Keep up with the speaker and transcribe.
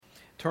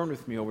Turn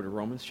with me over to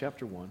Romans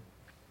chapter 1.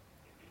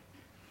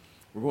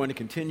 We're going to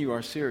continue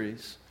our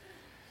series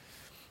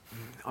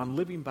on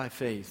living by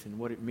faith and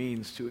what it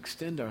means to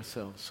extend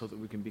ourselves so that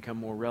we can become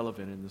more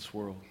relevant in this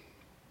world.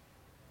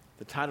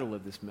 The title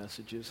of this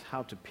message is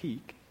How to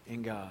Peak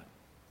in God.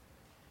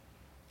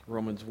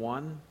 Romans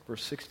 1,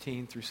 verse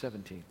 16 through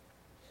 17.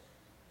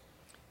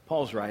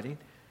 Paul's writing,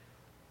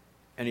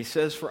 and he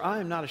says, "For I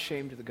am not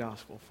ashamed of the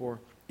gospel, for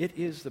it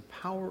is the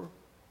power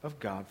of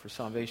God for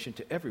salvation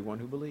to everyone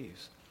who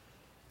believes,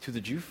 to the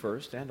Jew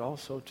first and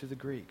also to the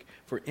Greek.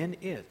 For in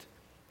it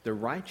the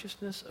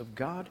righteousness of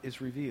God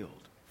is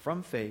revealed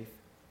from faith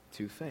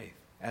to faith,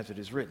 as it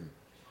is written,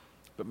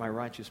 but my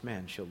righteous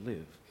man shall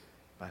live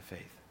by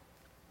faith."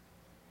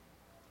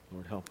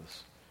 Lord, help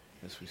us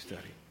as we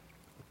study.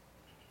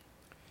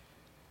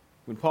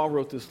 When Paul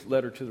wrote this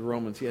letter to the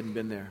Romans, he hadn't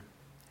been there.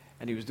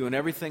 And he was doing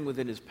everything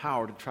within his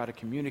power to try to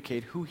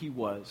communicate who he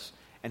was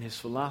and his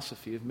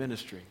philosophy of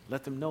ministry.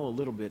 Let them know a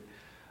little bit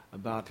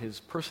about his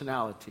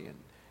personality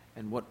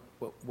and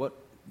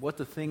what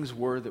the things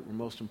were that were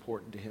most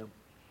important to him.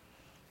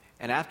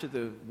 And after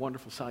the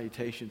wonderful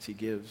salutations he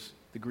gives,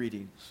 the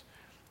greetings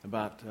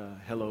about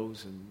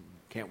hellos and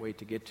can't wait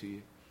to get to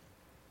you,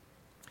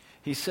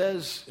 he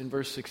says in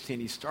verse 16,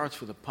 he starts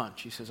with a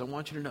punch. He says, I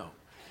want you to know,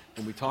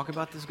 when we talk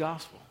about this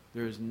gospel,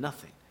 there is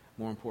nothing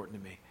more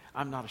important to me.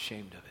 I'm not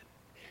ashamed of it.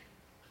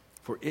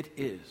 For it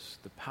is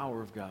the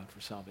power of God for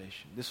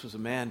salvation. This was a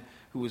man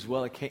who was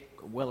well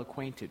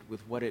acquainted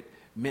with what it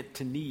meant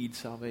to need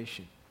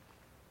salvation.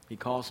 He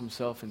calls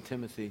himself in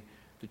Timothy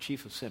the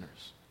chief of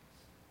sinners,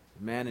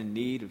 a man in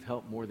need of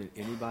help more than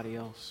anybody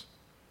else.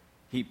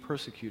 He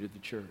persecuted the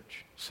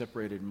church,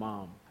 separated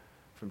mom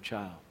from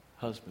child,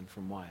 husband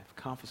from wife,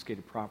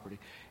 confiscated property,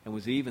 and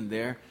was even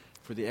there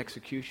for the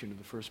execution of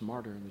the first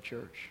martyr in the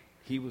church.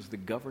 He was the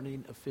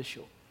governing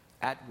official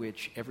at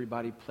which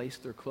everybody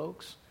placed their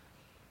cloaks.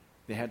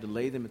 They had to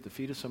lay them at the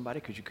feet of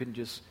somebody because you couldn't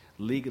just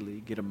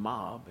legally get a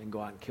mob and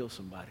go out and kill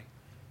somebody.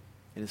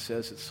 And it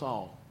says that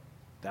Saul,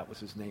 that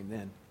was his name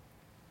then,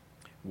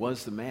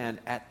 was the man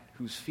at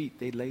whose feet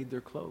they laid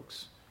their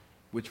cloaks,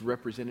 which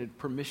represented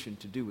permission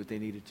to do what they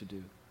needed to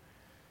do.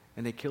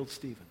 And they killed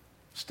Stephen,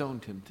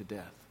 stoned him to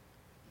death.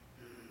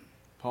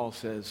 Paul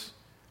says,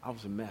 I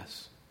was a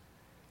mess.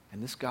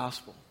 And this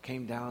gospel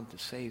came down to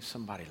save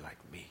somebody like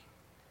me,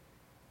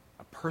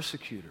 a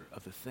persecutor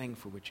of the thing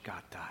for which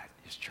God died,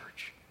 his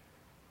church.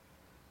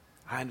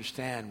 I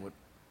understand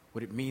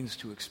what it means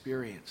to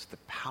experience the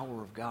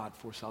power of God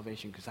for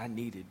salvation because I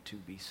needed to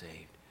be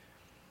saved.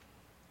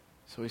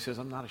 So he says,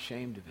 I'm not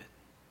ashamed of it,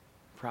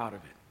 proud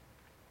of it.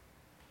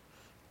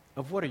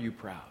 Of what are you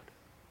proud?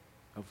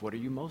 Of what are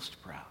you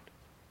most proud?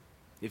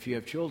 If you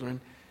have children,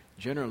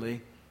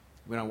 generally,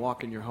 when I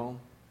walk in your home,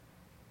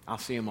 I'll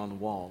see them on the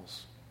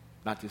walls,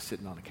 not just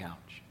sitting on the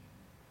couch.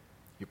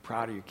 You're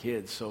proud of your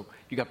kids, so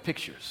you got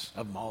pictures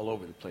of them all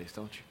over the place,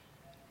 don't you?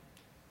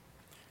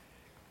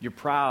 You're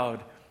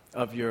proud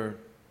of your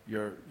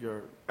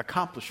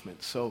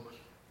accomplishments, so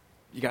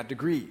you got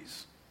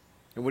degrees.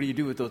 And what do you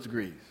do with those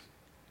degrees?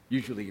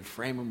 Usually you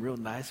frame them real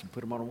nice and put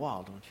them on a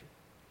wall, don't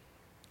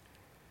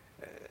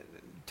you?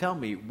 Tell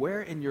me,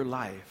 where in your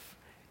life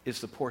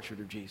is the portrait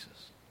of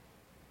Jesus?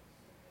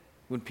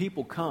 When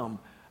people come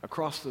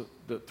across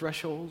the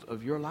threshold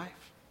of your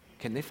life,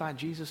 can they find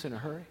Jesus in a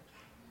hurry?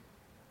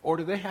 Or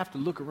do they have to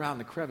look around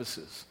the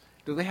crevices?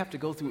 Do they have to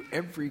go through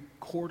every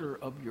quarter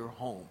of your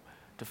home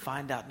to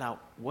find out, now,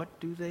 what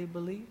do they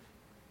believe?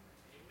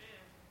 Amen.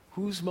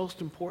 Who's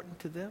most important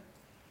to them?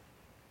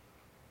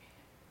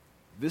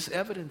 This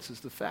evidence is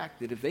the fact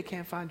that if they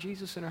can't find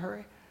Jesus in a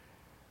hurry,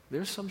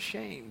 there's some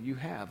shame you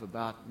have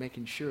about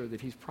making sure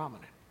that he's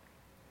prominent.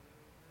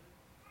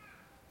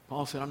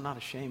 Paul said, I'm not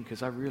ashamed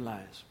because I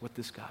realize what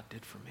this God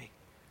did for me,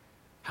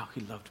 how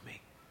he loved me.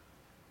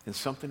 And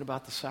something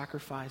about the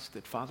sacrifice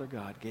that Father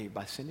God gave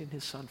by sending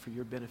his son for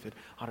your benefit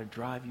ought to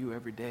drive you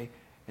every day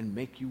and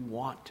make you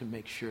want to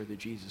make sure that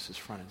Jesus is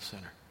front and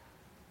center.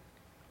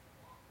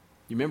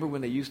 You remember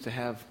when they used to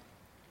have,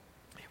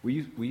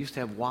 we used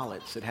to have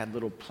wallets that had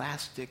little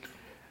plastic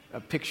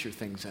picture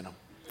things in them.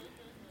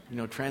 You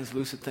know,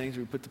 translucent things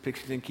where you put the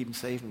pictures in, keep them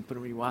safe, and put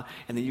them where you want.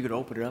 And then you could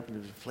open it up, and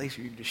there's a place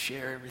where you can just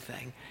share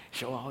everything,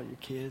 show all your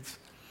kids.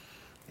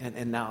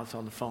 And now it's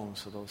on the phone,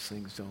 so those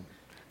things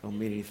don't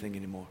mean anything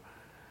anymore.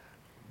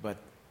 But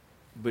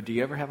do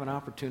you ever have an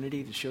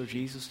opportunity to show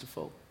Jesus to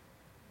folk?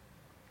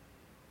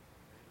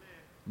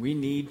 We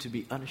need to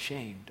be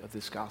unashamed of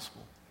this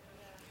gospel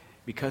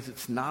because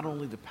it's not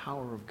only the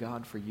power of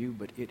God for you,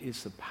 but it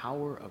is the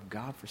power of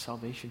God for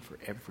salvation for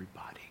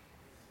everybody.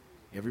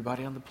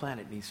 Everybody on the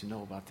planet needs to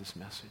know about this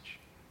message.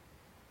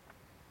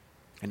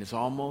 And it's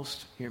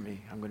almost, hear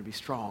me, I'm going to be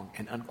strong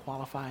and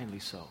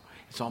unqualifiedly so.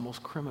 It's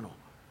almost criminal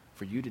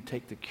for you to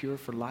take the cure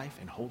for life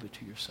and hold it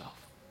to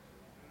yourself.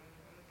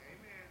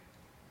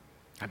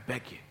 I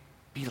beg you,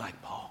 be like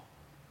Paul.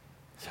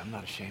 Say, I'm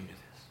not ashamed of this.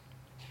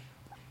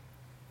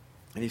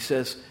 And he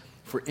says,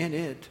 for in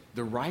it,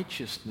 the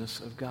righteousness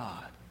of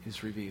God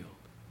is revealed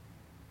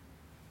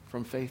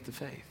from faith to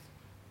faith.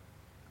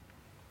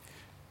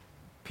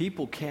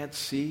 People can't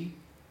see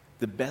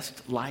the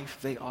best life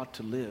they ought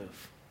to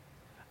live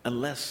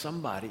unless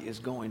somebody is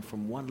going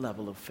from one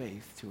level of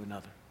faith to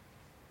another.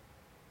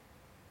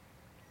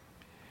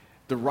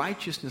 The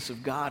righteousness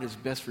of God is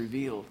best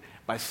revealed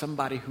by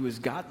somebody who has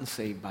gotten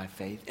saved by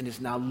faith and is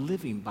now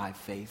living by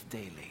faith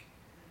daily.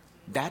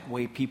 That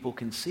way people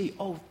can see,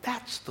 oh,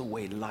 that's the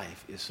way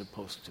life is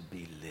supposed to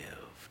be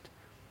lived.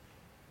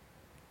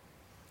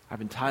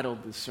 I've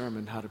entitled this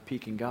sermon, How to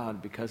Peak in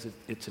God, because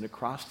it's an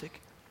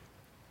acrostic.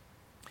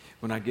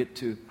 When I get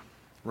to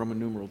Roman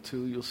numeral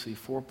 2, you'll see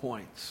 4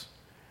 points.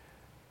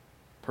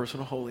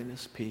 Personal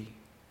holiness, P.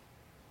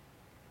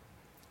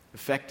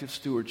 Effective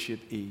stewardship,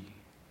 E.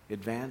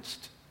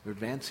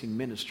 Advancing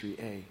ministry,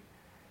 A.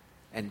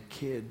 And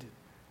kid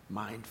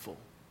mindful,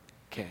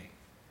 K.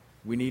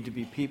 We need to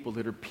be people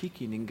that are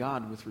peaking in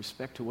God with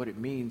respect to what it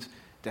means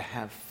to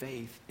have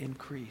faith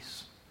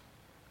increase.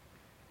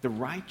 The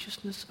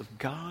righteousness of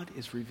God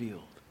is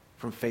revealed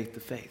from faith to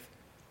faith.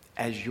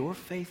 As your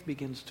faith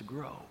begins to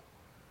grow,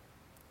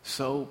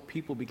 so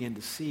people begin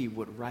to see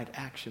what right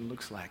action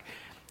looks like.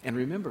 And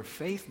remember,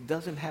 faith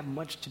doesn't have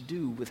much to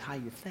do with how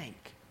you think.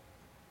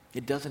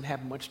 It doesn't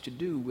have much to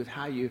do with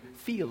how you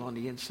feel on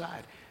the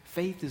inside.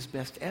 Faith is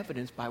best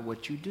evidenced by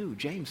what you do.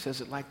 James says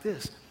it like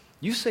this.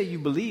 You say you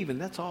believe, and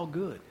that's all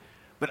good.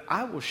 But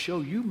I will show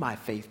you my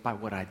faith by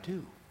what I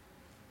do.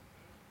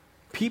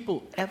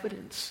 People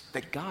evidence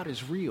that God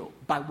is real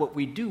by what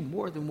we do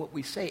more than what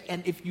we say.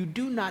 And if you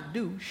do not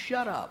do,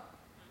 shut up.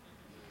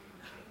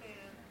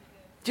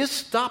 Just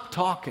stop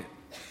talking.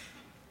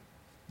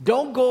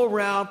 Don't go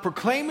around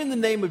proclaiming the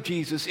name of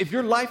Jesus if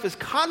your life is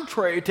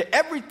contrary to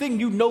everything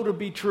you know to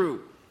be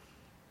true.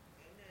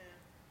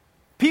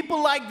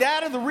 People like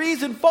that are the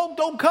reason folk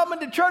don't come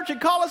into church and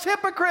call us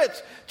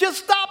hypocrites.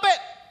 Just stop it.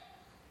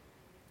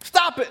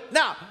 Stop it.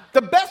 Now,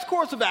 the best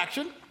course of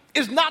action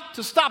is not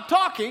to stop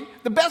talking.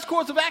 The best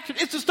course of action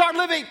is to start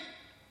living.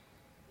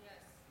 Yes.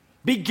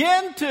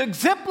 Begin to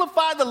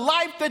exemplify the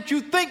life that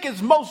you think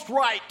is most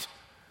right.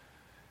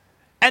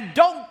 And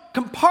don't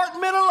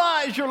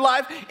compartmentalize your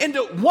life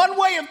into one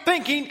way of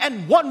thinking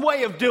and one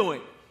way of doing.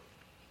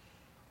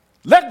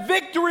 Let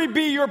victory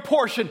be your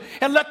portion,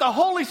 and let the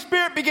Holy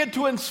Spirit begin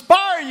to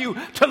inspire you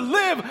to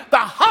live the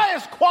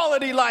highest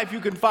quality life you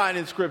can find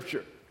in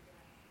Scripture.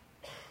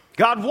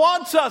 God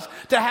wants us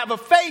to have a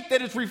faith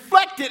that is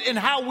reflected in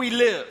how we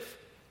live.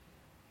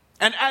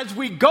 And as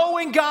we go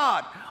in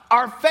God,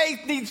 our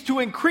faith needs to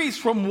increase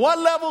from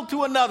one level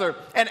to another.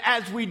 And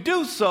as we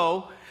do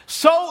so,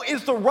 so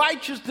is the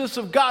righteousness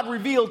of God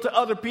revealed to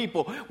other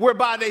people,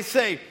 whereby they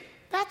say,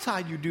 that's how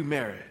you do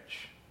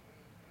marriage.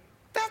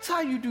 That's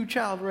how you do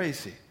child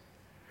raising.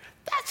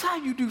 That's how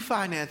you do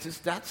finances.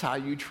 That's how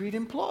you treat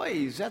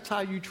employees. That's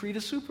how you treat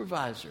a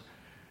supervisor.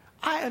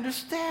 I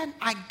understand.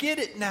 I get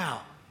it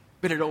now.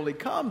 But it only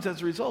comes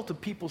as a result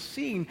of people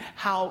seeing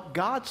how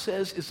God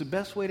says is the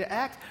best way to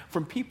act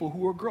from people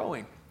who are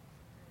growing.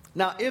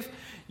 Now, if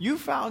you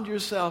found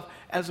yourself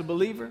as a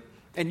believer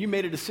and you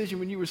made a decision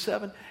when you were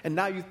 7 and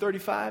now you're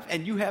 35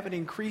 and you haven't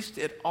increased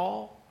at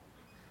all,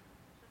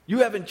 you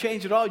haven't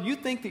changed at all, you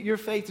think that your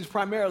faith is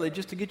primarily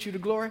just to get you to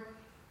glory?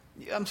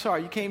 I'm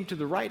sorry, you came to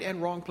the right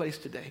and wrong place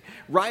today.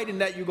 Right in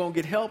that you're going to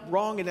get help,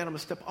 wrong in that I'm going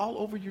to step all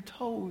over your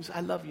toes.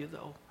 I love you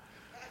though.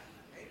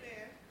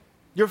 Amen.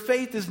 Your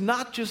faith is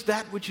not just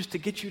that which is to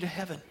get you to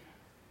heaven.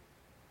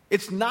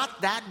 It's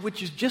not that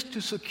which is just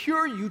to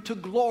secure you to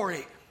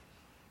glory.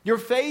 Your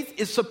faith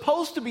is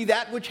supposed to be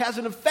that which has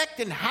an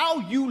effect in how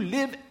you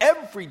live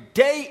every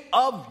day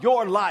of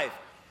your life.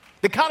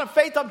 The kind of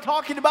faith I'm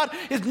talking about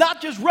is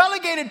not just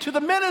relegated to the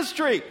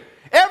ministry.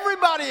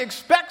 Everybody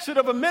expects it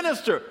of a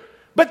minister.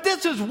 But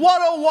this is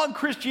 101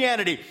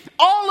 Christianity.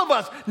 All of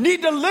us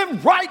need to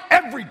live right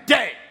every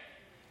day.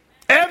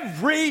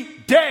 Every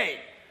day.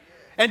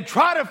 And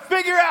try to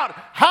figure out,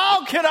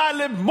 how can I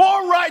live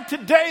more right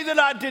today than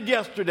I did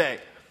yesterday?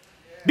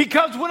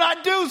 Because when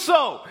I do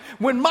so,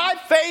 when my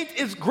faith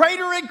is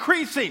greater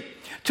increasing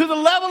to the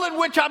level in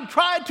which I'm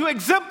trying to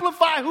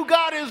exemplify who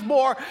God is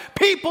more,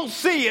 people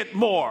see it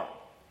more.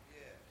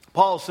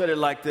 Paul said it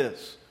like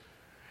this.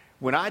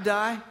 When I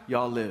die,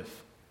 y'all live.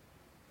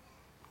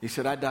 He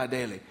said, I die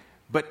daily.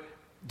 But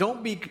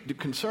don't be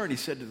concerned, he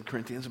said to the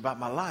Corinthians, about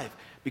my life,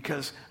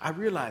 because I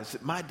realize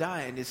that my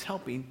dying is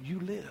helping you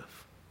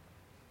live.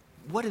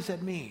 What does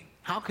that mean?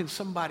 How can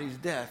somebody's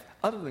death,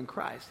 other than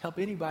Christ, help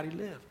anybody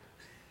live?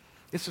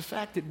 It's the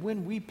fact that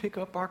when we pick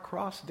up our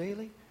cross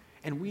daily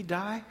and we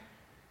die,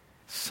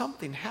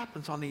 something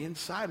happens on the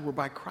inside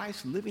whereby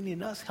Christ living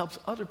in us helps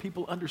other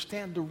people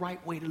understand the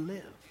right way to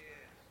live.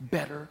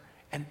 Better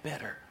and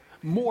better.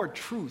 More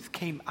truth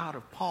came out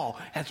of Paul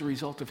as a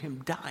result of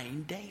him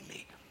dying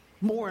daily.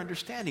 More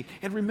understanding.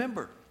 And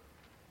remember,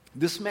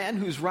 this man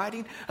who's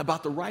writing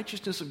about the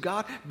righteousness of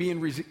God being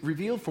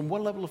revealed from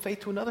one level of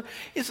faith to another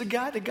is a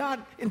guy that God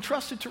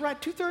entrusted to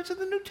write 2/3 of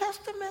the New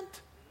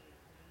Testament.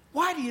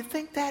 Why do you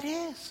think that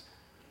is?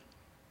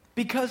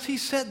 Because he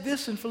said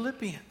this in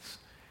Philippians.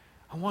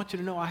 I want you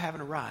to know I haven't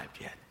arrived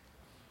yet.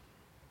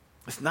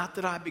 It's not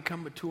that I've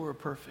become mature or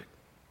perfect.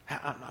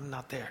 I'm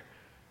not there.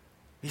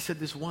 He said,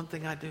 "This one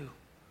thing I do.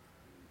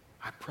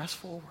 I press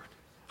forward.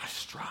 I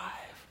strive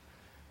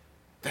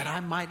that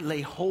I might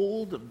lay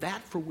hold of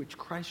that for which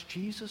Christ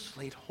Jesus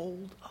laid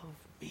hold of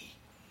me."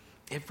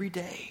 Every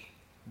day,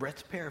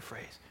 Brett's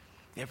paraphrase,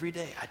 every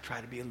day I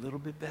try to be a little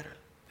bit better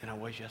than I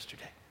was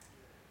yesterday.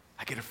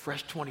 I get a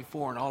fresh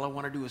 24, and all I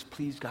want to do is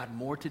please God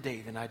more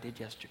today than I did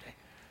yesterday.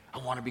 I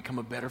want to become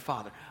a better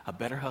father, a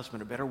better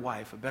husband, a better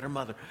wife, a better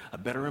mother, a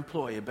better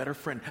employee, a better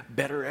friend,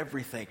 better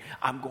everything.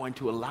 I'm going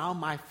to allow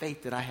my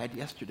faith that I had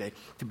yesterday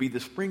to be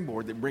the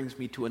springboard that brings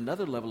me to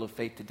another level of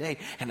faith today.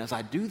 And as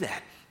I do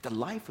that, the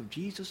life of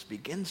Jesus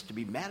begins to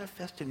be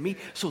manifest in me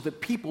so that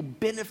people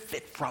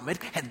benefit from it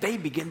and they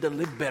begin to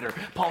live better.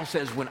 Paul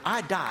says, when I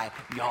die,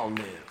 y'all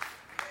live.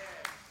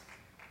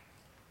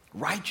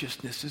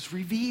 Righteousness is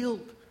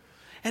revealed.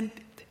 And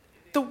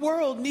the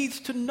world needs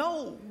to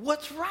know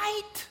what's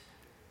right.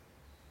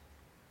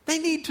 They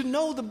need to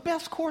know the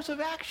best course of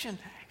action.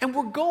 And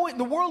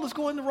the world is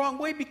going the wrong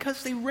way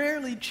because they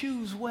rarely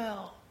choose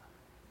well.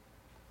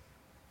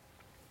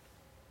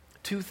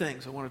 Two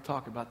things I want to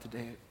talk about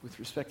today with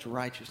respect to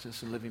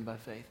righteousness and living by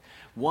faith.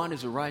 One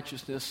is a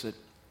righteousness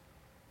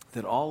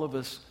that all of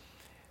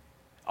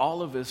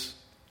us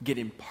get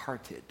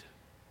imparted,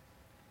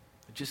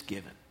 just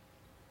given.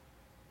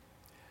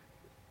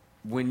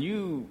 When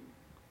you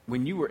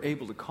were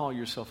able to call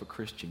yourself a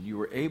Christian, you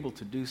were able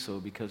to do so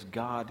because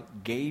God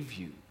gave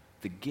you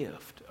the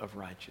gift of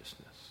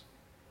righteousness.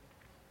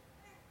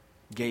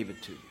 Gave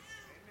it to you.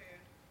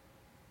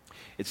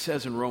 It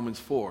says in Romans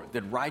 4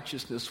 that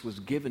righteousness was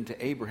given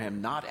to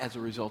Abraham not as a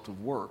result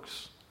of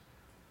works,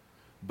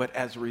 but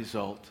as a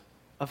result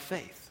of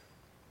faith.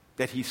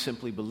 That he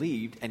simply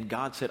believed, and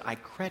God said, "I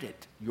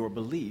credit your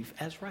belief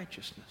as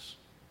righteousness."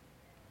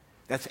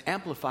 That's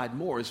amplified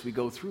more as we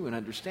go through and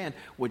understand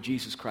what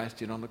Jesus Christ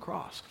did on the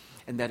cross.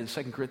 And that in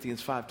 2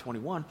 Corinthians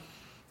 5:21,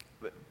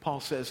 Paul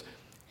says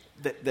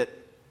that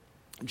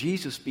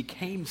Jesus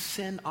became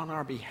sin on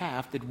our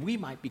behalf that we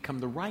might become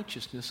the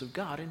righteousness of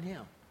God in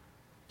him.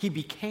 He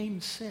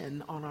became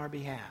sin on our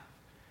behalf.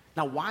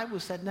 Now, why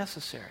was that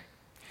necessary?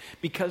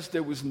 Because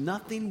there was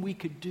nothing we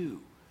could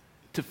do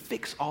to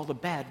fix all the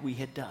bad we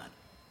had done.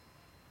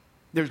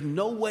 There's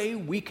no way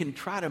we can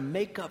try to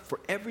make up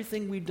for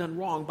everything we've done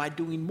wrong by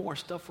doing more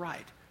stuff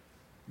right.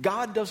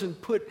 God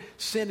doesn't put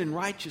sin and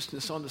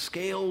righteousness on the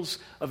scales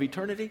of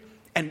eternity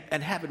and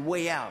have it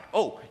weigh out.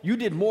 Oh, you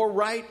did more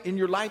right in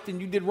your life than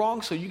you did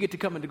wrong, so you get to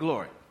come into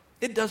glory.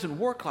 It doesn't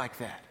work like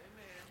that.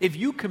 Amen. If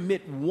you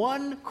commit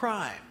one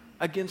crime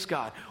against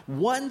God,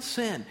 one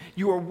sin,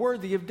 you are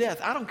worthy of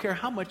death. I don't care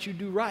how much you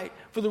do right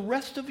for the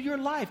rest of your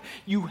life.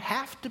 You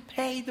have to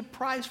pay the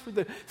price for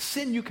the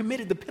sin you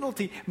committed. The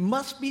penalty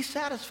must be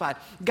satisfied.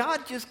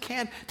 God just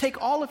can't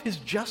take all of his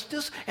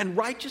justice and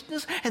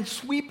righteousness and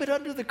sweep it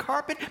under the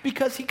carpet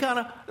because he kind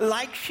of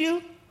likes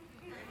you.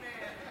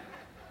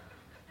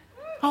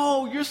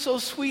 Oh, you're so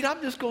sweet.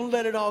 I'm just going to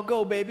let it all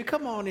go, baby.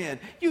 Come on in.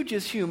 You're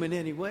just human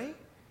anyway.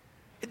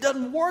 It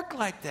doesn't work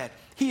like that.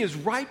 He is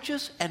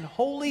righteous and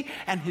holy,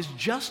 and his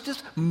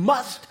justice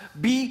must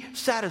be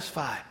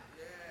satisfied.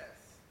 Yes.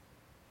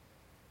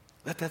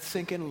 Let that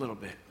sink in a little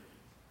bit.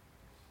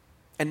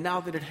 And now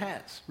that it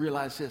has,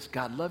 realize this.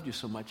 God loved you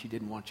so much, he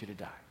didn't want you to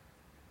die.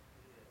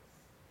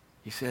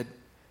 He said,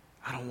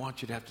 I don't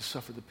want you to have to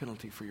suffer the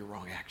penalty for your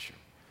wrong action.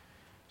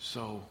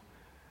 So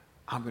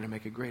I'm going to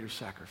make a greater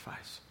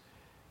sacrifice.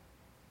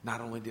 Not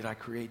only did I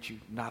create you,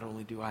 not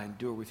only do I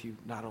endure with you,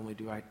 not only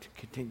do I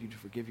continue to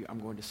forgive you,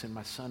 I'm going to send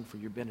my son for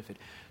your benefit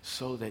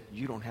so that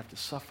you don't have to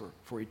suffer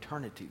for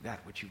eternity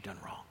that which you've done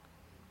wrong.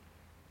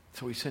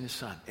 So he sent his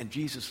son, and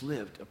Jesus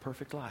lived a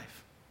perfect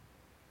life.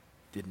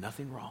 Did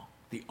nothing wrong.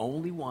 The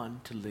only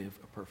one to live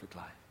a perfect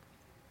life.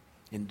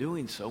 In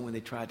doing so, when they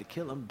tried to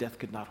kill him, death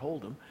could not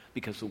hold him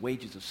because the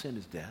wages of sin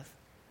is death.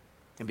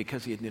 And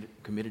because he had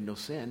committed no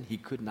sin, he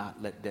could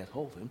not let death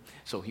hold him.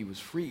 So he was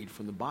freed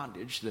from the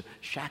bondage, the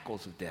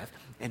shackles of death,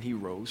 and he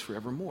rose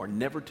forevermore,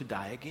 never to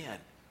die again.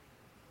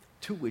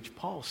 To which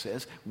Paul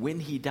says, when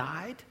he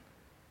died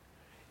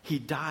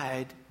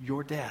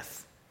your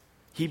death.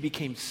 He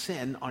became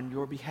sin on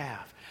your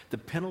behalf. The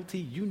penalty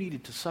you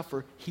needed to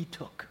suffer, he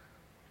took.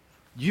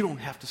 You don't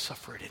have to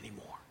suffer it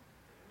anymore.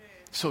 Amen.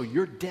 So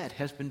your debt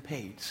has been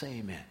paid. Say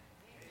amen.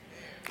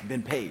 Amen.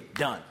 Been paid,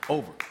 done,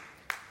 over.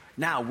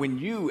 Now, when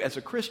you, as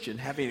a Christian,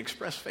 having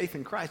expressed faith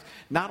in Christ,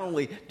 not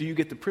only do you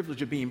get the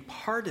privilege of being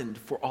pardoned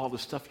for all the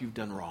stuff you've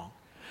done wrong,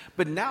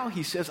 but now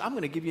he says, I'm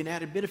going to give you an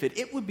added benefit.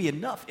 It would be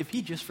enough if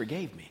he just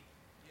forgave me.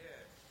 Yes.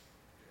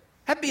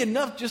 That'd be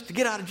enough just to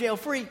get out of jail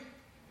free. Yes.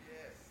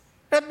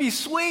 That'd be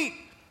sweet.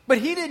 But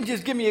he didn't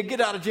just give me a get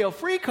out of jail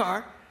free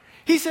card.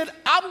 He said,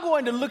 I'm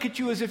going to look at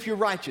you as if you're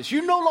righteous.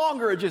 You no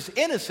longer are just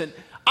innocent.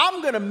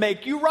 I'm going to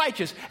make you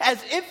righteous,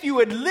 as if you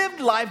had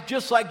lived life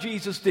just like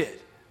Jesus did.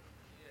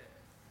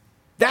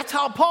 That's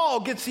how Paul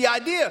gets the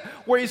idea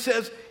where he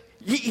says,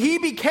 he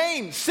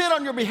became sin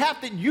on your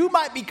behalf that you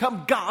might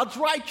become God's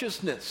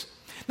righteousness.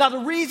 Now, the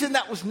reason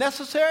that was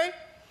necessary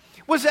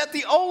was that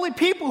the only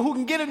people who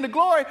can get into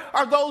glory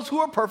are those who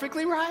are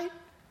perfectly right.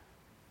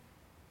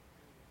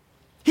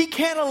 He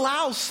can't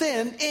allow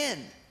sin in.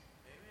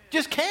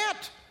 Just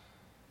can't.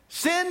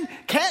 Sin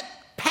can't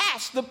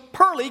pass the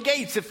pearly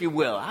gates, if you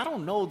will. I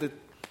don't know that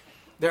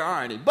there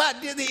are any,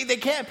 but they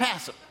can't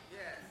pass them.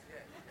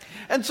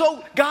 And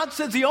so God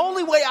says the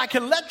only way I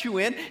can let you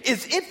in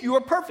is if you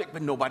are perfect,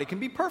 but nobody can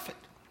be perfect.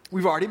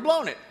 We've already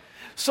blown it.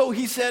 So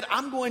he said,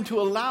 I'm going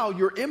to allow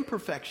your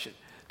imperfection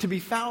to be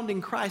found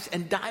in Christ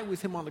and die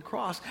with him on the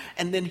cross.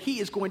 And then he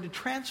is going to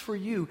transfer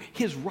you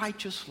his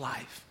righteous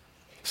life.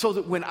 So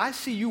that when I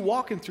see you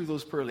walking through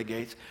those pearly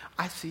gates,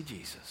 I see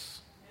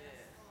Jesus.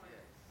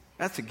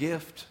 That's a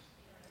gift.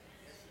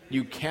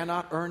 You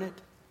cannot earn it.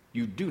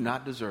 You do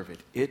not deserve it.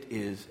 It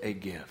is a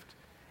gift.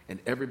 And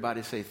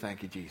everybody say,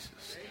 thank you,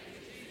 Jesus.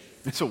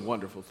 It's a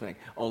wonderful thing.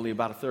 Only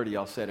about a third of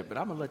y'all said it, but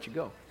I'm going to let you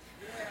go.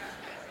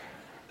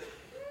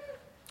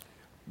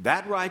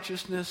 That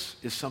righteousness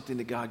is something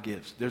that God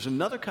gives. There's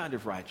another kind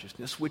of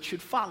righteousness which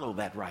should follow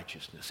that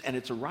righteousness. And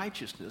it's a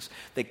righteousness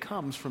that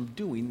comes from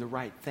doing the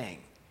right thing.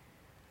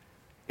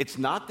 It's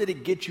not that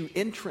it gets you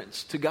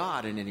entrance to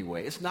God in any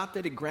way. It's not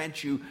that it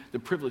grants you the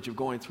privilege of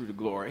going through to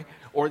glory,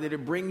 or that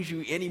it brings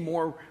you any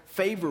more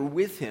favor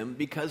with him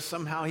because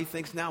somehow he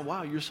thinks, now,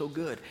 wow, you're so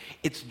good.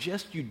 It's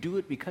just you do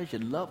it because you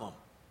love him.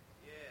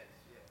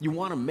 You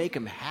want to make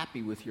him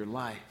happy with your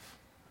life.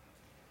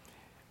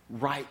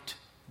 Right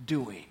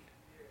doing.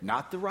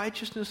 Not the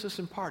righteousness that's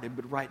imparted,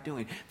 but right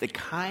doing. The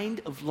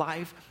kind of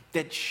life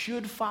that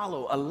should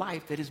follow a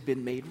life that has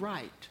been made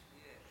right.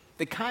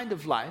 The kind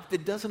of life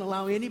that doesn't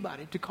allow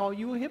anybody to call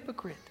you a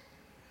hypocrite.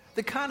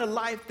 The kind of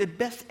life that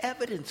best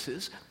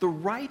evidences the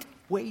right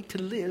way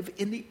to live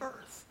in the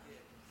earth.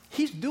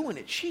 He's doing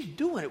it. She's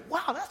doing it.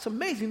 Wow, that's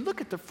amazing. Look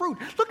at the fruit.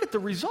 Look at the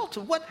results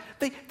of what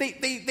they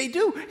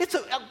do.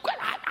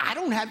 I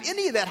don't have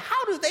any of that.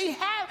 How does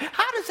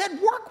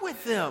that work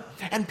with them?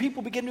 And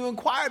people begin to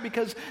inquire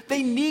because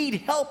they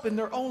need help in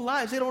their own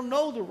lives. They don't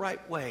know the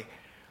right way.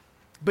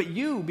 But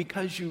you,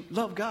 because you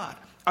love God,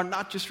 are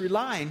not just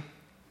relying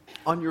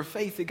on your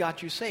faith that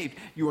got you saved.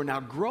 You are now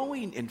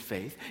growing in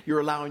faith. You're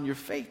allowing your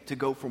faith to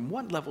go from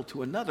one level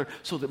to another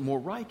so that more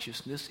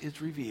righteousness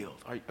is revealed.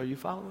 Are you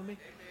following me?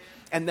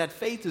 And that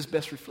faith is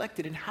best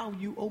reflected in how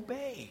you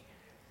obey.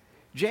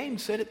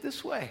 James said it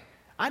this way.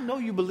 I know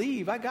you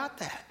believe, I got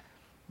that.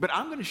 But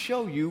I'm going to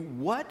show you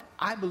what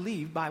I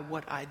believe by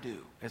what I do,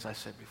 as I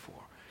said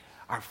before.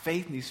 Our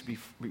faith needs to be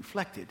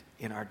reflected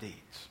in our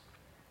deeds.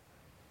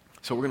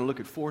 So we're going to look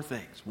at four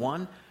things.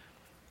 One,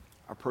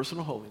 our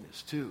personal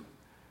holiness. Two,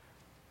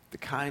 the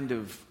kind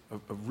of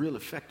real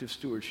effective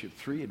stewardship.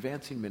 Three,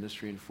 advancing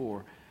ministry. And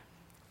four,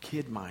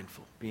 kid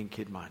mindful, being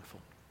kid mindful.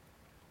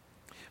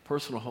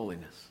 Personal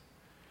holiness.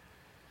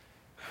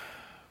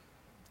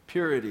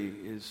 Purity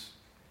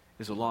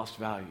is a lost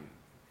value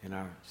in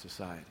our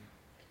society.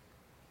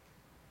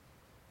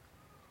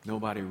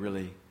 Nobody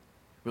really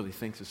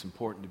thinks it's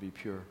important to be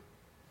pure.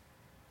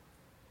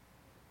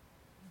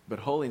 But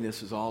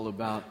holiness is all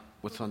about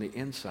what's on the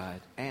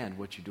inside and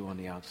what you do on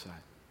the outside.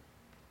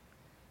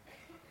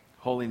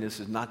 Holiness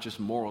is not just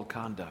moral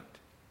conduct.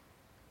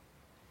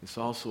 It's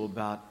also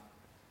about,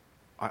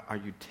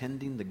 are you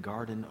tending the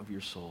garden of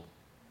your soul?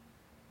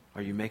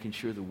 Are you making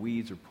sure the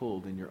weeds are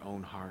pulled in your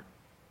own heart?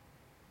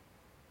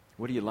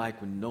 What do you like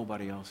when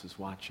nobody else is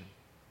watching?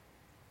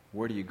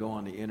 Where do you go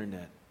on the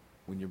internet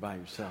when you're by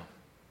yourself?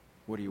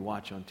 What do you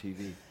watch on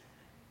TV?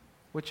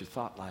 What's your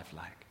thought life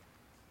like?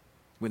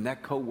 When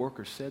that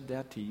coworker said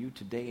that to you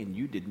today and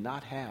you did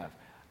not have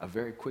a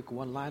very quick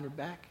one-liner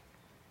back,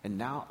 and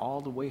now all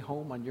the way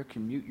home on your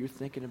commute you're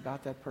thinking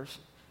about that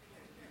person?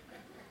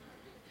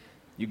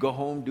 You go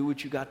home, do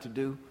what you got to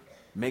do,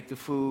 make the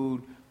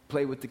food,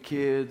 play with the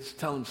kids,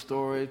 tell them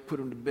stories, put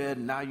them to bed,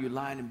 and now you're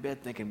lying in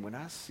bed thinking, when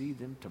I see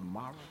them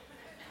tomorrow,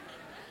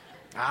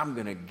 I'm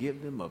going to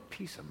give them a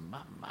piece of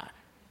my mind.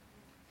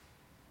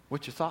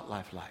 What's your thought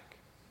life like?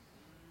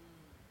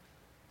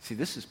 See,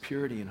 this is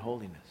purity and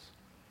holiness.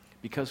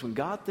 Because when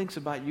God thinks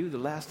about you, the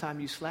last time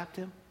you slapped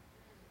him,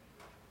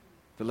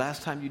 the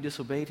last time you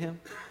disobeyed him,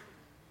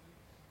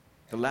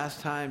 the last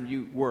time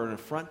you were an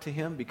affront to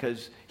him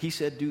because he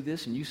said do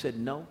this and you said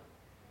no,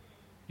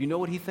 you know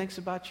what he thinks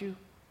about you?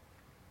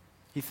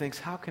 He thinks,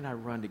 how can I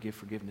run to give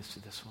forgiveness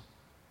to this one?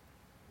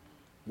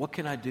 What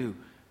can I do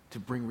to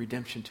bring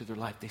redemption to their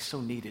life? They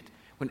so need it.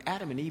 When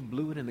Adam and Eve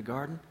blew it in the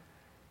garden,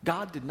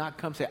 God did not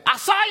come say, I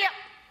saw you.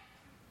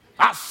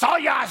 I saw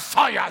you, I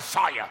saw you, I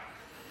saw you.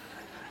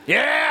 Yeah,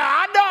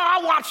 I know,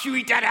 I watched you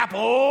eat that apple.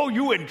 Oh,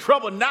 you in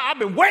trouble now. I've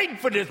been waiting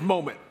for this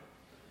moment.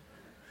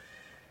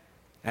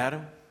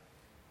 Adam,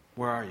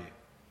 where are you?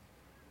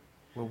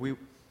 Well,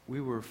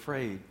 we were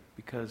afraid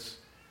because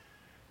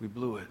we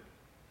blew it.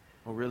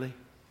 Oh, really?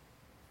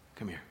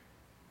 Come here.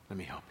 Let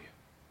me help you.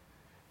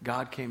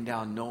 God came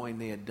down knowing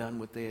they had done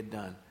what they had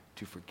done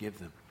to forgive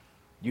them.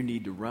 You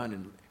need to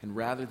run, and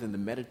rather than the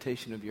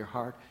meditation of your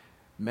heart,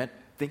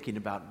 thinking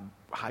about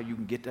how you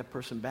can get that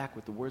person back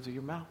with the words of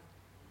your mouth.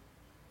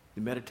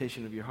 The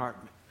meditation of your heart,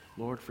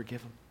 Lord,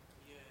 forgive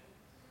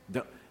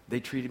them. They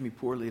treated me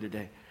poorly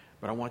today,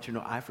 but I want you to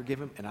know I forgive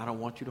them, and I don't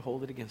want you to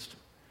hold it against them.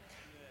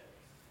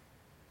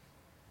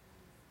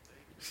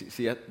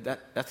 See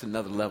that's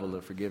another level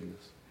of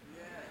forgiveness.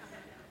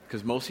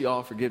 Because most of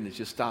y'all forgiveness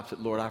just stops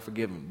at, Lord, I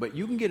forgive him. But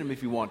you can get him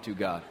if you want to,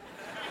 God.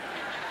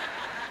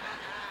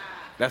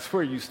 That's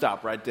where you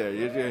stop right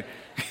there.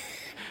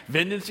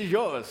 Vengeance is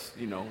yours.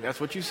 You know, that's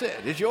what you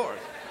said. It's yours.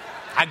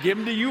 I give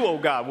him to you, oh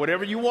God,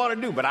 whatever you want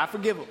to do, but I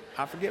forgive him.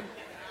 I forgive him.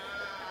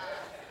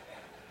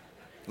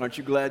 Aren't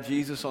you glad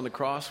Jesus on the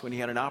cross, when he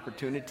had an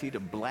opportunity to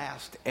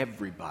blast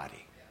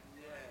everybody,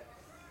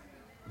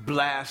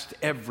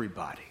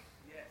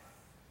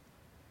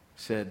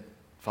 said,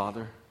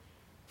 Father,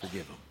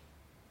 forgive them.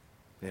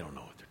 They don't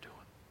know what they're doing.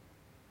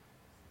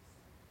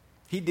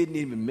 He didn't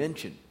even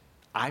mention,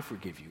 I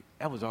forgive you.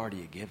 That was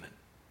already a given.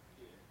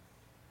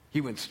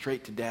 He went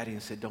straight to Daddy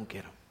and said, don't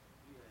get them.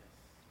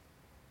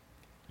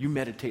 You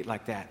meditate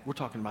like that. We're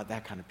talking about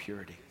that kind of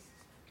purity.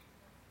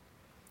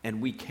 And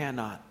we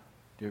cannot,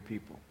 dear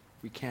people,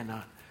 we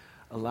cannot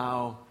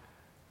allow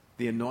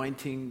the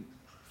anointing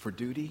for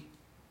duty,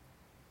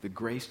 the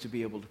grace to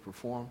be able to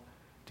perform,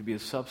 to be a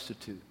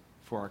substitute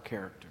for our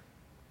character.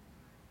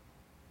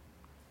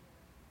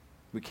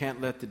 We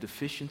can't let the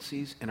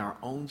deficiencies in our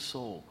own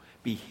soul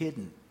be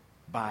hidden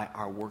by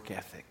our work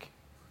ethic.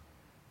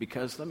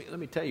 Because let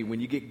me tell you, when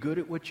you get good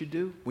at what you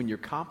do, when you're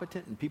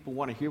competent and people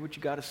want to hear what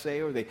you got to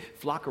say, or they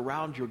flock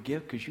around your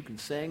gift because you can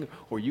sing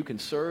or you can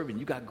serve and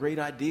you got great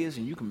ideas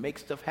and you can make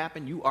stuff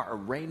happen, you are a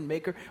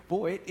rainmaker,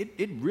 boy,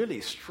 it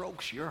really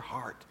strokes your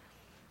heart.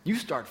 You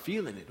start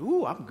feeling it.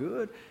 Ooh, I'm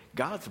good.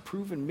 God's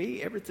approving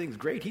me. Everything's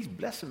great. He's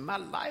blessing my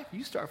life.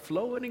 You start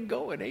flowing and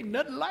going. Ain't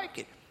nothing like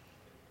it.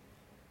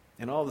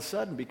 And all of a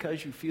sudden,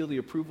 because you feel the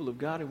approval of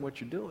God in what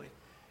you're doing,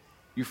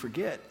 you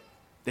forget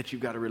that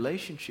you've got a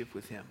relationship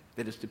with him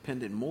that is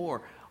dependent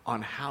more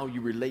on how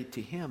you relate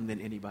to him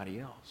than anybody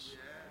else.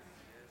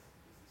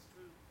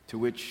 To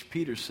which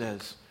Peter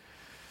says,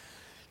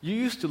 you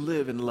used to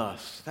live in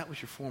lust. That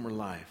was your former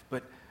life.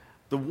 But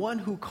the one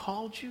who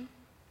called you,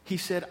 he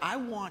said, I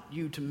want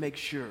you to make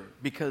sure,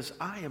 because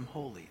I am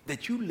holy,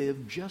 that you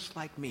live just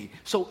like me.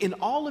 So in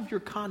all of your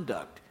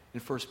conduct,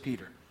 in 1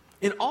 Peter,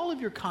 in all of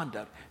your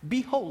conduct,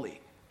 be holy,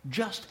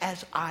 just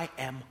as I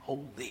am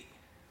holy.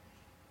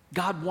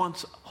 God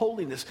wants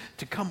holiness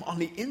to come on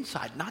the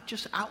inside, not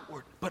just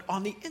outward, but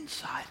on the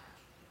inside.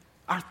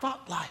 Our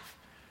thought life,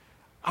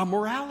 our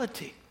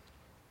morality,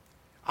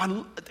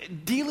 on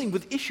dealing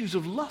with issues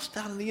of lust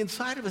down on the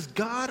inside of us.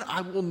 God,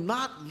 I will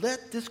not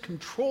let this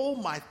control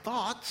my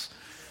thoughts,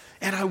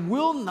 and I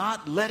will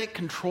not let it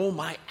control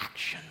my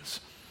actions.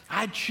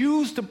 I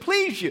choose to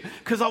please you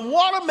because I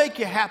want to make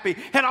you happy,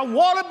 and I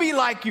want to be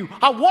like you.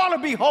 I want to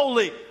be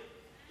holy.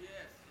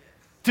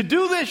 To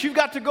do this, you've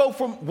got to go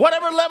from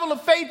whatever level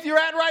of faith you're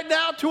at right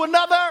now to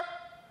another.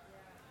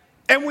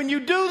 And when you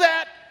do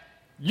that,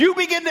 you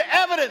begin to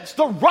evidence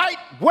the right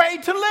way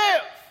to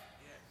live.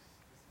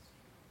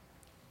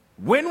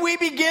 When we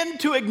begin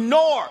to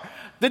ignore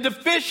the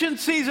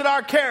deficiencies in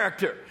our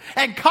character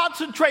and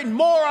concentrate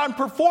more on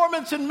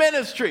performance and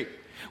ministry,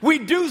 we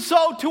do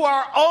so to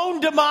our own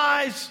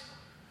demise,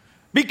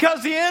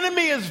 because the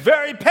enemy is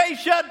very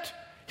patient.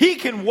 He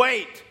can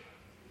wait.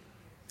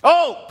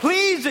 Oh,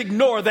 please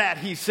ignore that,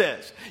 he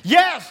says.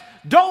 Yes,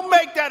 don't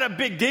make that a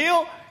big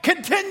deal.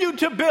 Continue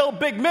to build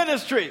big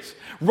ministries.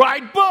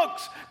 Write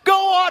books. Go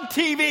on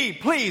TV,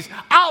 please.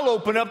 I'll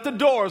open up the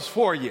doors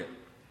for you.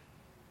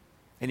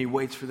 And he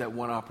waits for that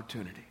one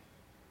opportunity.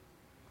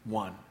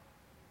 One.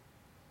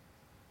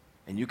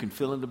 And you can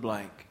fill in the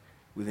blank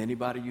with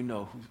anybody you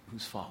know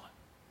who's fallen.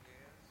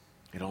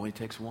 It only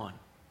takes one.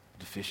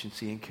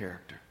 Deficiency in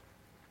character.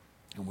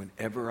 And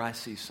whenever I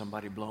see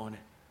somebody blowing it,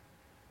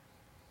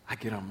 I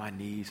get on my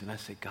knees and I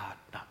say, God,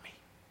 not me.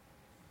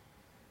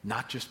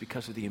 Not just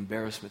because of the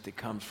embarrassment that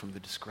comes from the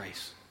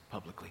disgrace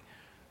publicly,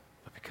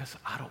 but because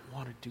I don't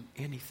want to do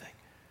anything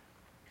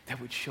that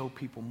would show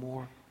people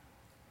more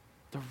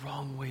the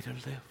wrong way to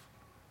live.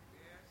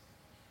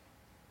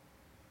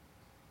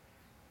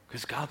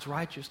 Because God's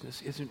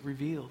righteousness isn't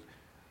revealed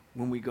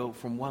when we go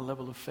from one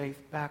level of faith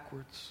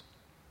backwards.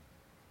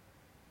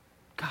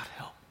 God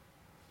help.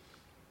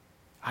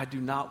 I do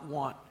not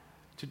want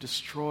to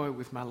destroy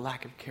with my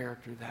lack of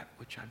character that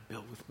which I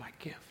build with my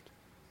gift.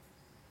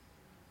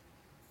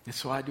 And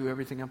so I do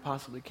everything I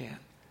possibly can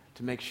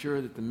to make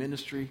sure that the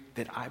ministry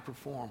that I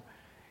perform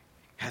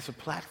has a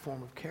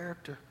platform of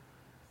character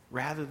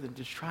rather than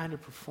just trying to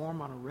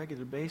perform on a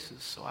regular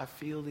basis so I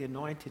feel the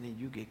anointing and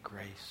you get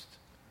graced.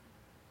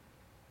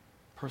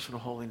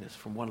 Personal holiness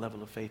from one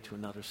level of faith to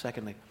another.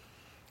 Secondly,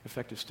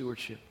 effective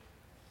stewardship.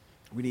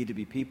 We need to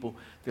be people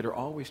that are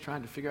always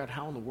trying to figure out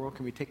how in the world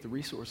can we take the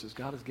resources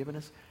God has given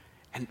us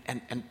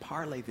and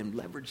parlay them,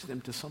 leverage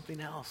them to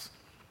something else.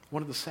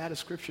 One of the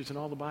saddest scriptures in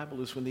all the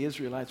Bible is when the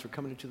Israelites were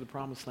coming into the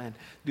promised land,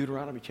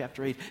 Deuteronomy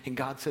chapter 8, and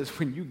God says,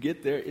 when you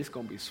get there, it's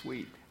going to be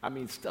sweet. I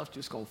mean, stuff's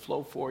just going to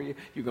flow for you.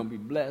 You're going to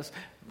be blessed.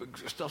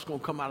 Stuff's going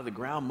to come out of the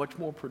ground much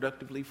more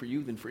productively for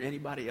you than for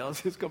anybody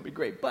else. It's going to be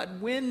great. But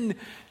when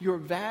your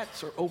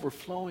vats are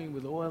overflowing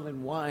with oil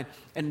and wine,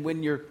 and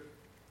when your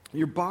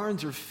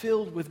barns are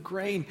filled with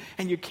grain,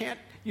 and you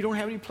don't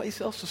have any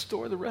place else to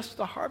store the rest of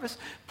the harvest,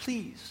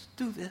 please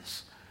do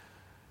this.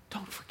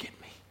 don't forget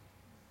me.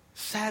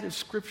 Saddest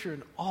scripture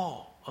in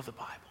all of the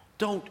Bible.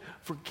 Don't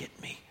forget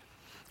me.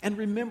 And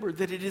remember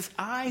that it is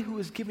I who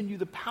has given you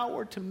the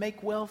power to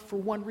make wealth for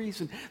one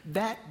reason,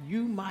 that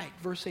you might,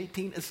 verse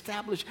 18,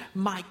 establish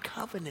my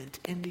covenant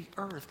in the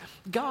earth.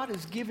 God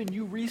has given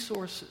you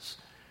resources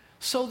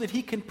so that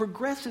he can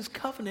progress his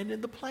covenant in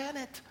the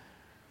planet.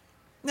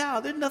 Now,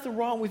 there's nothing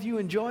wrong with you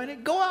enjoying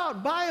it. Go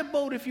out, buy a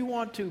boat if you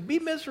want to. Be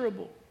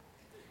miserable.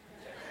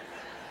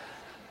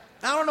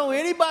 I don't know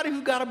anybody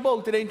who got a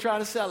boat that ain't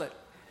trying to sell it.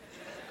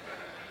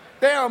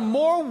 They are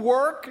more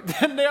work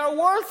than they are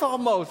worth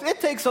almost. It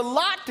takes a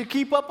lot to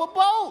keep up a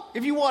boat.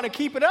 If you want to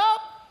keep it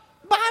up,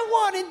 buy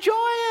one,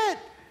 enjoy it.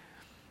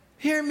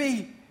 Hear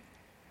me.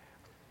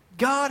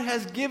 God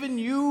has given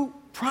you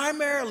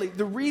primarily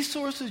the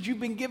resources you've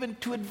been given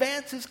to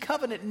advance his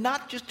covenant,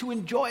 not just to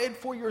enjoy it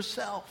for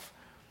yourself.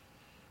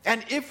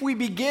 And if we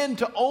begin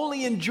to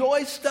only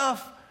enjoy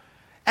stuff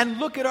and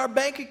look at our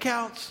bank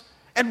accounts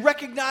and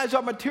recognize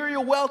our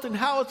material wealth and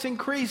how it's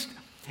increased,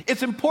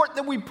 it's important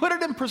that we put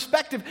it in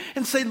perspective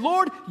and say,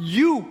 Lord,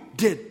 you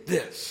did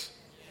this,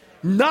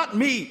 not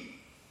me.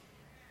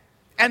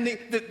 And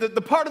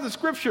the part of the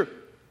scripture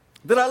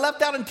that I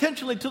left out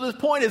intentionally to this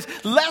point is,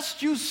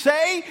 lest you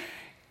say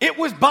it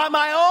was by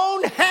my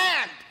own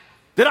hand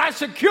that I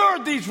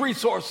secured these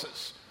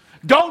resources.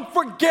 Don't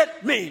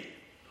forget me.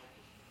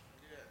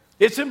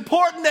 It's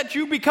important that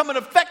you become an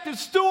effective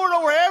steward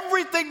over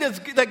everything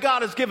that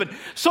God has given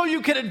so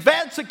you can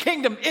advance the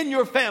kingdom in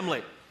your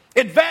family.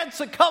 Advance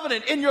the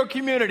covenant in your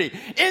community,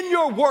 in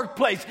your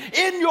workplace,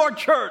 in your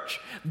church.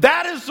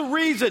 That is the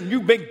reason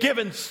you've been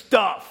given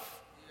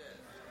stuff.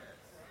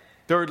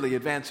 Thirdly,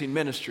 advancing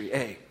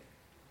ministry.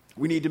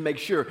 We need to make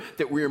sure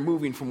that we are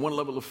moving from one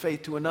level of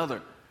faith to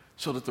another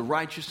so that the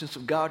righteousness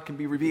of God can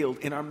be revealed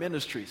in our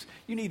ministries.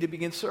 You need to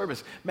begin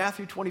service.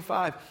 Matthew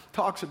 25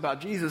 talks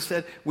about, Jesus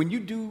said, when you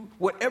do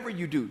whatever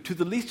you do to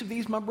the least of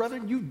these, my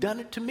brethren, you've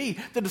done it to me.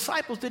 The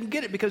disciples didn't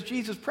get it because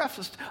Jesus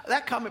prefaced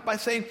that comment by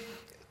saying,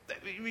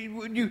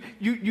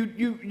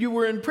 you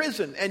were in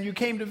prison and you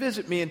came to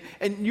visit me, and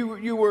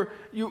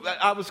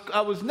I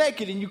was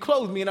naked and you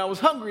clothed me, and I was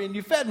hungry and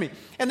you fed me.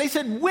 And they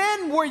said,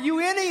 when were you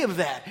any of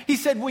that? He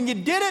said, when you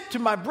did it to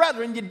my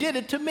brethren, you did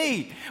it to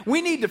me.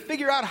 We need to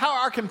figure out how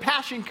our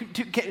compassion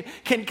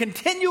can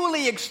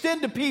continually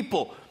extend to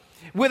people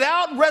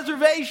without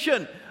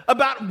reservation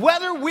about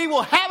whether we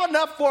will have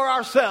enough for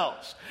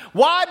ourselves.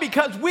 Why?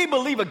 Because we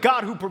believe a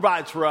God who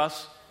provides for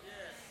us.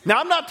 Now,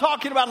 I'm not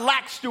talking about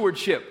lax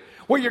stewardship,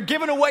 where you're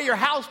giving away your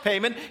house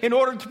payment in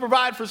order to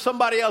provide for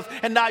somebody else,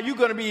 and now you're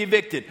going to be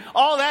evicted.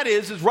 All that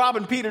is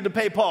robbing Peter to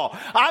pay Paul.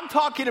 I'm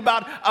talking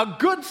about a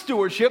good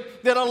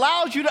stewardship that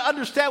allows you to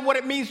understand what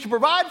it means to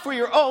provide for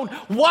your own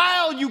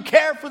while you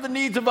care for the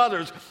needs of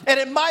others. And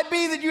it might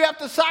be that you have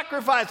to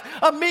sacrifice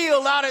a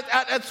meal out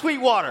at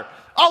Sweetwater.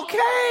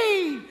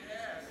 Okay.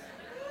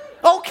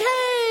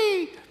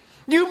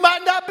 You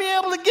might not be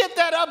able to get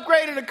that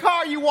upgrade in a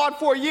car you want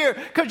for a year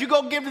because you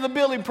go give to the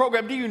building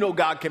program. Do you know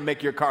God can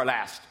make your car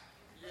last?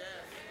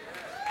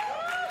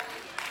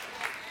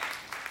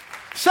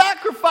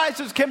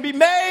 Sacrifices can be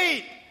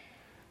made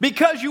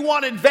because you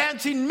want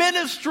advancing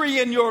ministry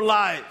in your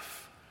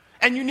life.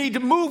 And you need to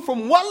move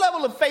from one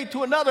level of faith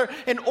to another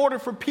in order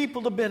for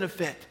people to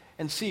benefit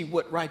and see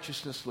what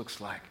righteousness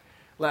looks like.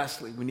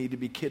 Lastly, we need to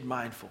be kid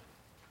mindful.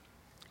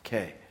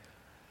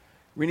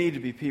 We need to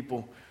be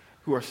people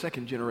who are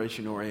second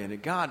generation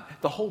oriented. God,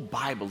 the whole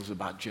Bible is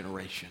about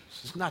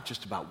generations. It's not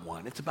just about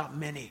one. It's about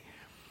many.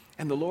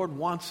 And the Lord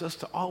wants us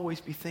to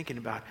always be thinking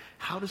about,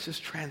 how does this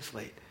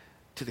translate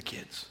to the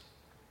kids?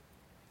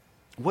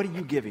 What are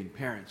you giving,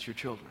 parents, your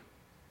children?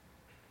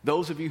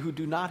 Those of you who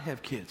do not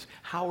have kids,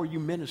 how are you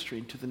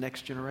ministering to the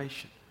next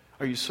generation?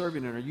 Are you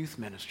serving in our youth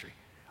ministry?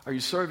 Are you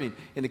serving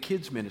in the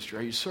kids ministry?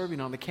 Are you serving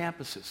on the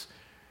campuses?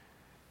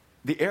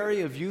 The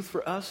area of youth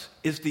for us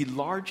is the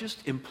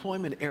largest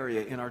employment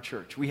area in our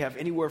church. We have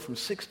anywhere from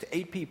 6 to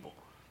 8 people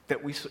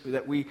that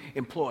we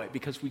employ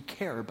because we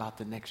care about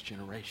the next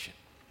generation.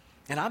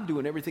 And I'm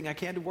doing everything I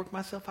can to work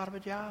myself out of a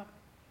job.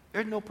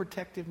 There's no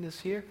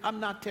protectiveness here. I'm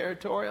not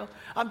territorial.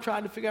 I'm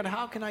trying to figure out,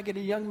 how can I get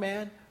a young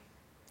man,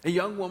 a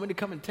young woman to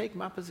come and take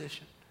my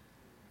position?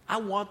 I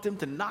want them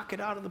to knock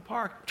it out of the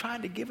park,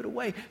 trying to give it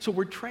away. So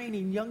we're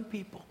training young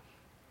people.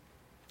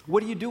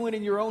 What are you doing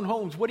in your own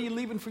homes? What are you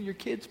leaving for your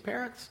kids,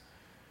 parents?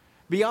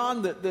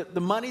 Beyond the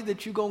money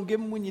that you're going to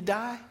give them when you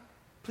die,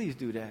 please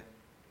do that.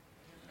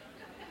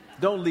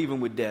 Don't leave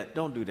them with debt.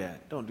 Don't do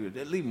that. Don't do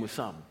that. Leave them with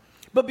something.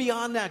 But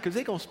beyond that, because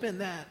they're going to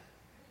spend that.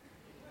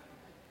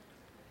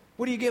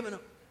 What are you giving them?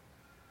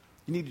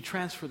 You need to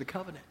transfer the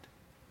covenant.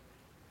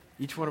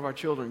 Each one of our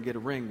children get a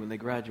ring when they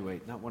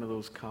graduate, not one of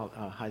those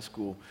high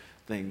school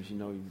things,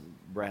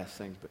 brass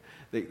things, but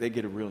they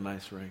get a real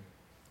nice ring.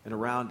 And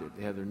around it,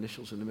 they have their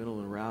initials in the middle,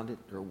 and around it,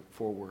 there are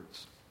 4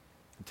 words: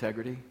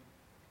 integrity,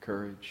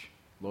 courage,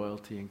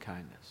 loyalty, and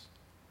kindness.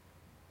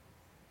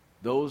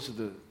 Those are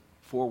the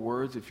 4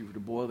 words, if you were to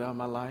boil down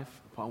my life,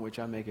 upon which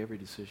I make every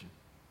decision.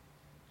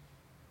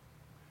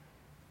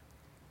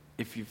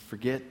 If you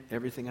forget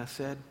everything I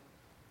said,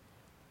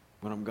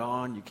 When I'm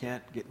gone, you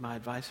can't get my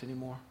advice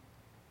anymore.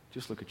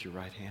 Just look at your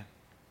right hand.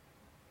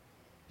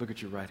 Look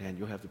at your right hand.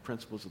 You'll have the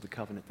principles of the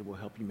covenant that will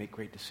help you make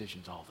great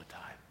decisions all the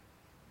time.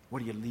 What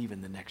do you leave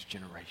in the next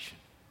generation?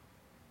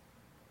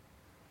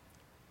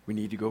 We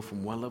need to go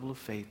from one level of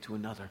faith to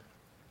another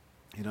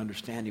in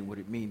understanding what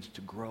it means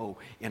to grow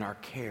in our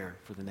care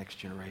for the next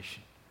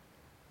generation.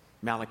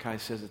 Malachi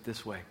says it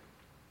this way: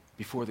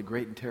 before the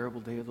great and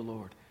terrible day of the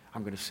Lord,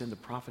 I'm going to send the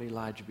prophet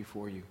Elijah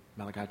before you,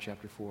 Malachi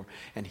chapter 4,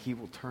 and he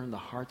will turn the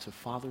hearts of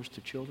fathers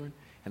to children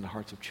and the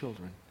hearts of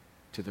children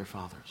to their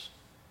fathers.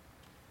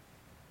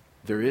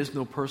 There is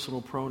no personal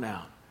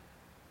pronoun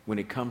when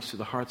it comes to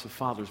the hearts of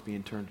fathers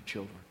being turned to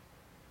children.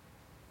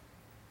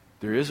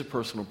 There is a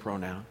personal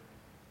pronoun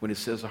when it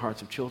says the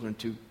hearts of children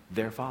to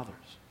their fathers.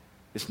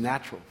 It's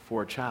natural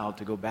for a child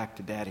to go back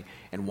to daddy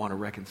and want to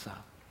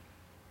reconcile.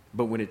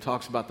 But when it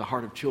talks about the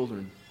heart of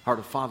children, heart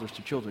of fathers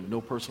to children, no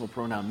personal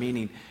pronoun,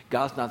 meaning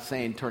God's not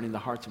saying turning the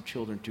hearts of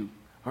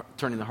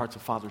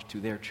fathers to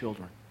their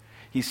children.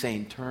 He's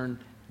saying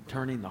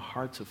turning the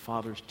hearts of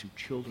fathers to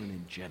children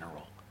in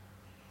general.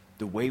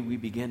 The way we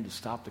begin to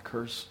stop the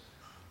curse,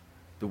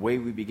 the way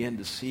we begin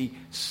to see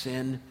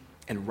sin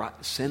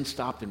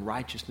stopped and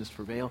righteousness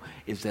prevail,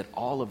 is that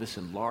all of us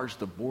enlarge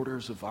the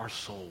borders of our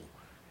soul,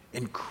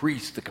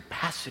 increase the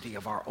capacity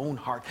of our own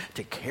heart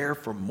to care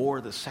for more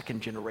of the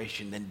second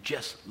generation than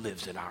just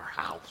lives in our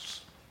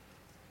house.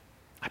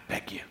 I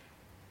beg you,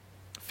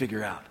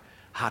 figure out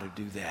how to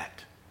do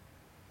that.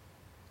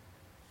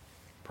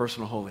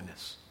 Personal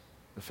holiness,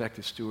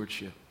 effective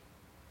stewardship,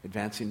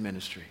 advancing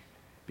ministry,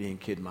 being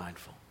kid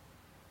mindful.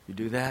 You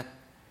do that,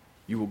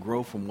 you will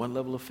grow from one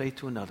level of faith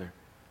to another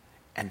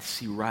and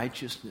see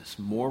righteousness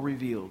more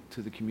revealed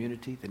to the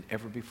community than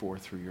ever before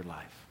through your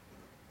life.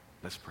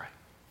 Let's pray.